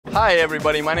Hi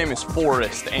everybody, my name is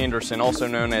Forrest Anderson, also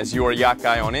known as Your Yacht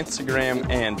Guy on Instagram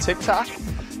and TikTok.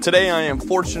 Today I am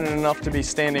fortunate enough to be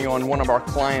standing on one of our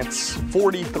clients'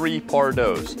 43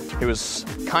 Pardos. He was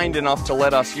kind enough to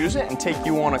let us use it and take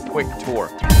you on a quick tour.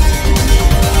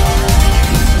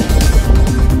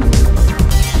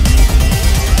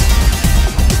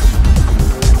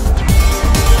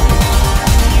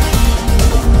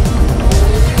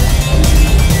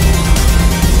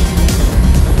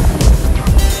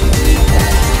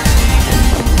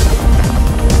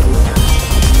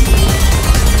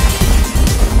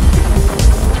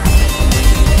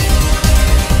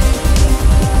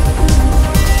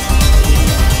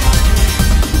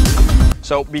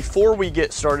 So before we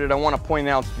get started, I want to point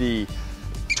out the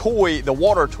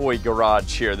water toy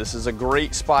garage here. This is a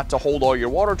great spot to hold all your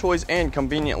water toys and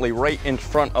conveniently right in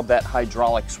front of that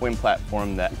hydraulic swim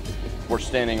platform that we're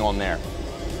standing on there.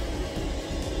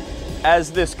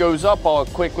 As this goes up, I'll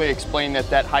quickly explain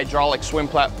that hydraulic swim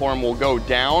platform will go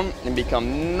down and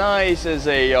become nice as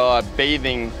a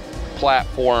bathing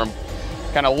platform.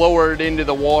 Kind of lower it into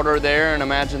the water there, and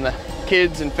imagine the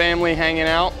kids and family hanging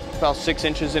out about 6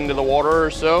 inches into the water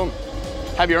or so.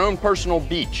 Have your own personal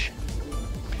beach.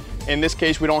 In this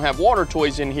case, we don't have water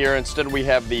toys in here. Instead, we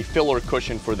have the filler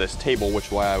cushion for this table,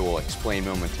 which I will explain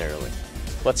momentarily.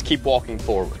 Let's keep walking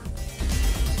forward.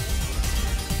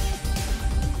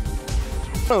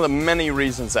 One of the many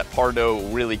reasons that Pardo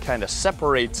really kind of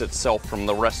separates itself from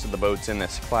the rest of the boats in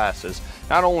this class is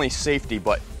not only safety,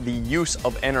 but the use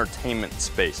of entertainment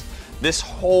space. This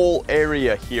whole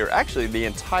area here, actually the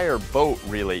entire boat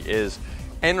really, is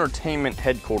entertainment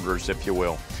headquarters, if you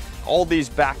will. All these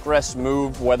backrests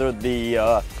move, whether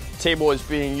the table is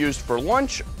being used for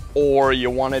lunch or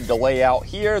you wanted to lay out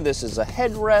here. This is a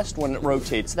headrest when it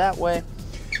rotates that way.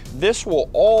 This will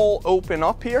all open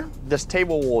up here. This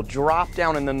table will drop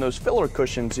down, and then those filler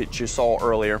cushions that you saw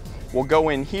earlier will go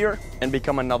in here and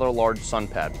become another large sun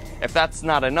pad. If that's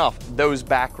not enough, those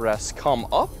backrests come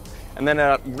up, and then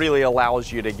it really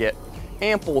allows you to get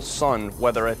ample sun,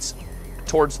 whether it's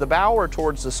towards the bow or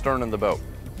towards the stern of the boat.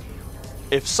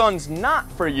 If sun's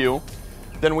not for you,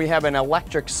 then we have an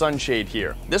electric sunshade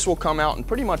here. This will come out and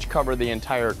pretty much cover the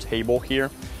entire table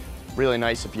here. Really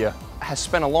nice if you have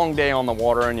spent a long day on the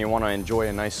water and you want to enjoy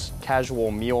a nice casual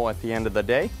meal at the end of the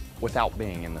day without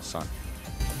being in the sun.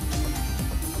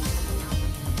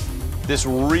 This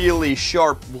really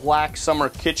sharp black summer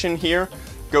kitchen here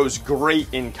goes great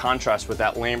in contrast with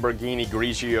that Lamborghini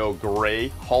Grigio gray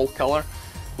hull color.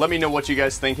 Let me know what you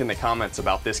guys think in the comments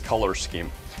about this color scheme.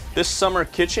 This summer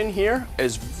kitchen here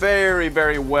is very,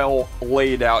 very well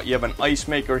laid out. You have an ice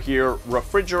maker here,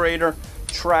 refrigerator,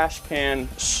 trash can,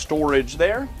 storage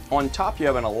there. On top you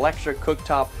have an electric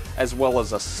cooktop as well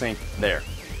as a sink there.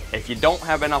 If you don't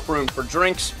have enough room for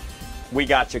drinks, we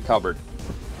got you covered.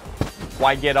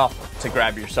 Why get up to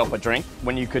grab yourself a drink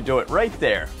when you could do it right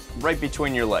there, right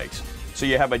between your legs? So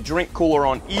you have a drink cooler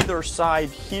on either side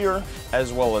here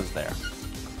as well as there.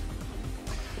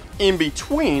 In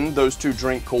between those two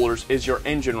drink coolers is your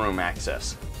engine room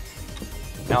access.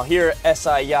 Now here at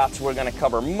SI Yachts, we're going to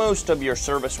cover most of your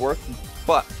service work,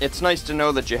 but it's nice to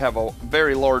know that you have a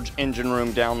very large engine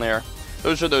room down there.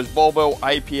 Those are those Volvo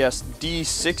IPS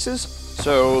D6s.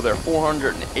 So they're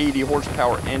 480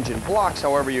 horsepower engine blocks.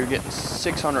 However, you're getting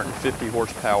 650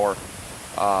 horsepower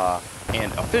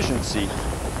and efficiency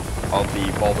of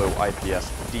the Volvo IPS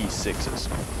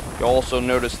D6s. You'll also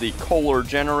notice the Kohler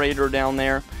generator down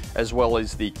there, as well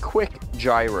as the quick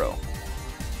gyro.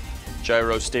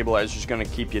 Gyro stabilizer is going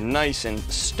to keep you nice and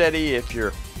steady if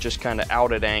you're just kind of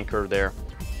out at anchor there.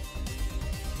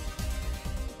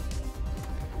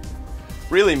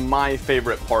 Really, my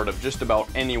favorite part of just about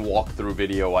any walkthrough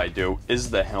video I do is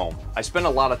the helm. I spend a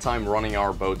lot of time running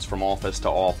our boats from office to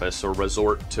office or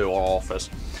resort to office,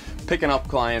 picking up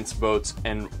clients' boats,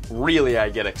 and really I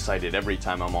get excited every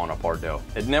time I'm on a Pardo.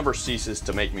 It never ceases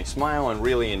to make me smile and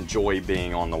really enjoy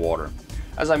being on the water.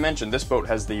 As I mentioned, this boat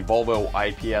has the Volvo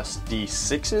IPS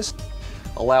D6s.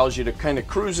 Allows you to kind of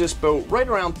cruise this boat right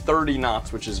around 30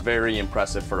 knots, which is very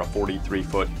impressive for a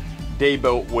 43-foot day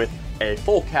boat with a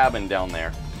full cabin down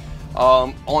there.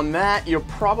 On that, you're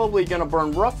probably going to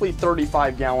burn roughly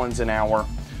 35 gallons an hour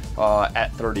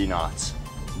at 30 knots.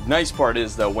 Nice part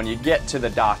is, though, when you get to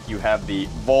the dock, you have the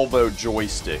Volvo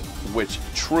joystick, which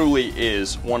truly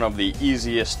is one of the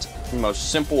easiest,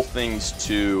 most simple things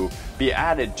to be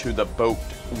added to the boat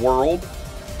world,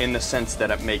 in the sense that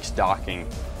it makes docking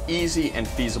easy and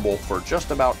feasible for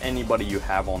just about anybody you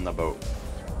have on the boat.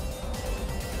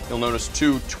 You'll notice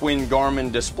two twin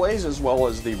Garmin displays as well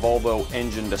as the Volvo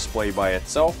engine display by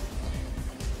itself.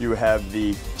 You have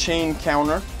the chain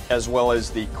counter as well as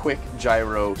the quick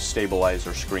gyro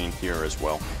stabilizer screen here as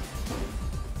well.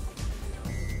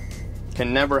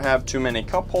 Can never have too many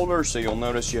cup holders, so you'll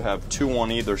notice you have 2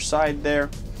 on either side there,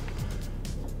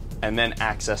 and then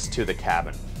access to the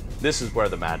cabin. This is where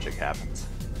the magic happens.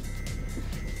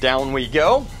 Down we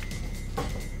go.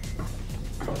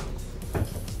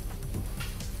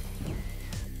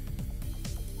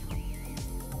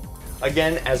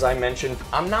 Again, as I mentioned,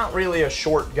 I'm not really a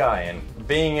short guy, and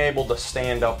being able to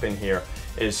stand up in here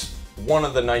is one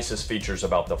of the nicest features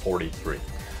about the 43.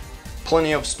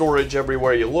 Plenty of storage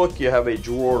everywhere you look. You have a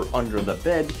drawer under the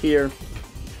bed here.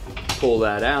 Pull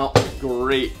that out.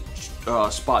 Great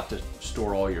spot to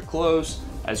store all your clothes,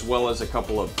 as well as a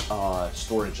couple of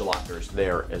storage lockers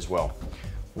there as well.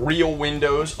 Real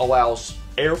windows allows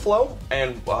airflow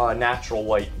and natural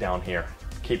light down here.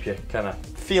 Keep you kind of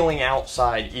feeling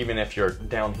outside even if you're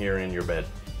down here in your bed.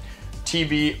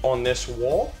 TV on this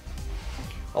wall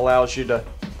allows you to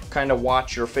kind of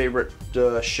watch your favorite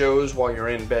shows while you're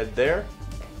in bed there.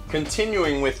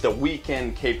 Continuing with the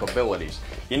weekend capabilities,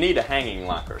 you need a hanging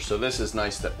locker. So this is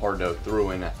nice that Pardo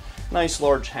threw in a nice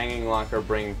large hanging locker,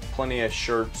 bring plenty of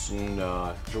shirts and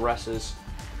dresses.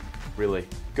 Really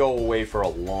go away for a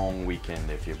long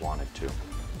weekend if you wanted to.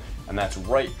 And that's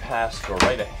right past or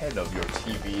right ahead of your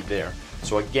TV there.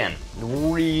 So again,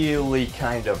 really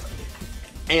kind of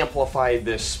amplify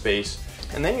this space.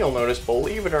 And then you'll notice,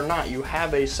 believe it or not, you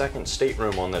have a second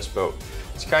stateroom on this boat.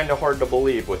 It's kind of hard to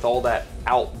believe with all that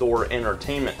outdoor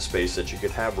entertainment space that you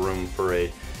could have room for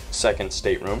a second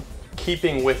stateroom.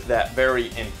 Keeping with that very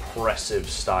impressive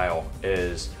style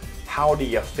is how do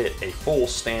you fit a full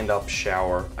stand-up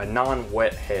shower, a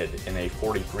non-wet head in a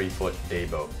 43-foot day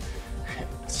boat?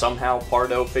 Somehow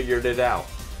Pardo figured it out,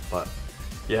 but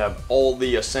you have all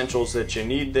the essentials that you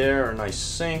need there, a nice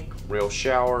sink, real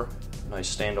shower,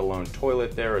 nice standalone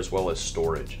toilet there, as well as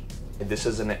storage. This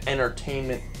is an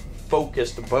entertainment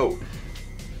focused boat,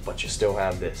 but you still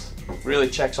have this. Really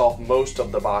checks off most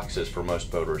of the boxes for most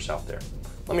boaters out there.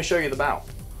 Let me show you the bow.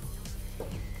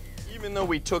 Even though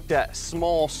we took that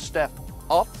small step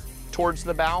up towards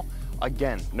the bow,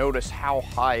 again, notice how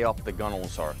high up the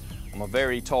gunnels are. I'm a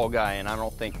very tall guy, and I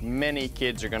don't think many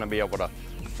kids are gonna be able to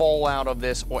fall out of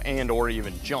this or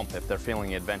even jump if they're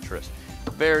feeling adventurous.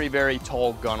 Very, very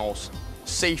tall gunnels,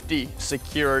 safety,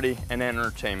 security, and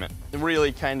entertainment.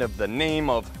 Really kind of the name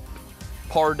of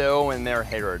Pardo and their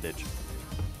heritage.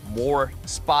 More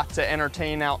spot to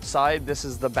entertain outside. This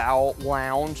is the bow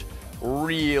lounge.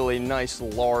 Really nice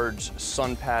large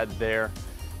sun pad there.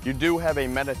 You do have a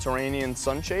Mediterranean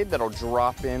sunshade that'll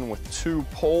drop in with 2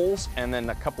 poles and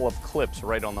then a couple of clips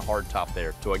right on the hardtop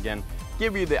there to again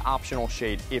give you the optional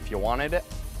shade if you wanted it.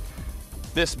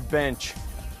 This bench,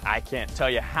 I can't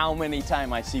tell you how many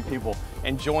times I see people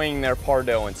enjoying their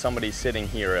Pardo and somebody sitting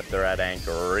here if they're at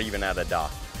anchor or even at a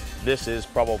dock. This is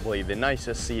probably the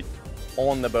nicest seat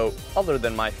on the boat other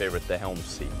than my favorite, the helm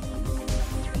seat.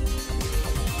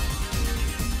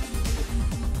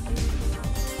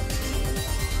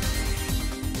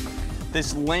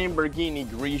 This Lamborghini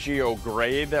Grigio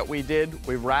gray that we did,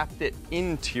 we wrapped it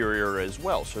interior as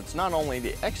well. So it's not only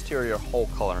the exterior hull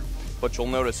color, but you'll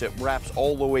notice it wraps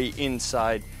all the way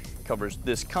inside, covers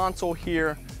this console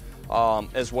here,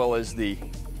 as well as the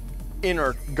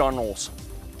inner gunnels.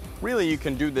 Really, you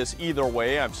can do this either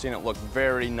way. I've seen it look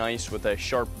very nice with a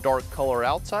sharp dark color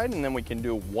outside, and then we can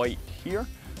do white here,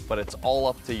 but it's all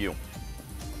up to you.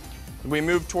 We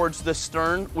move towards the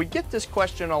stern. We get this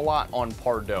question a lot on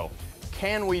Pardo.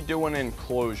 Can we do an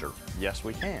enclosure? Yes,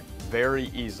 we can,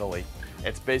 very easily.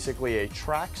 It's basically a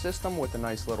track system with a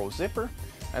nice little zipper,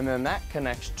 and then that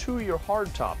connects to your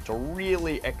hardtop to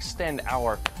really extend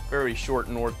our very short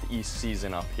northeast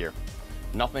season up here.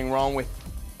 Nothing wrong with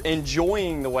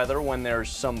enjoying the weather when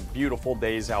there's some beautiful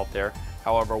days out there.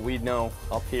 However, we know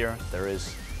up here there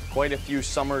is quite a few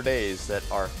summer days that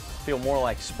feel more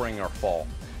like spring or fall.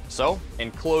 So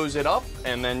enclose it up,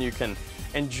 and then you can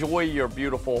enjoy your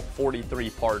beautiful 43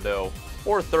 Pardo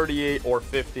or 38 or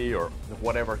 50 or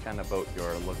whatever kind of boat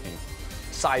you're looking,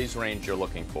 size range you're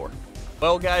looking for.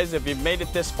 Well guys, if you've made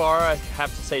it this far, I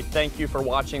have to say thank you for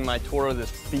watching my tour of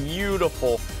this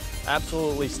beautiful,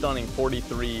 absolutely stunning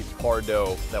 43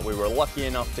 Pardo that we were lucky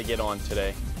enough to get on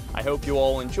today. I hope you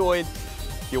all enjoyed.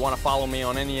 If you want to follow me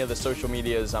on any of the social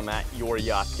medias, I'm at Your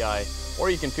Yacht Guy, or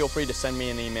you can feel free to send me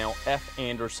an email,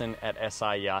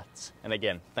 fanderson@siyachts. And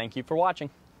again, thank you for watching.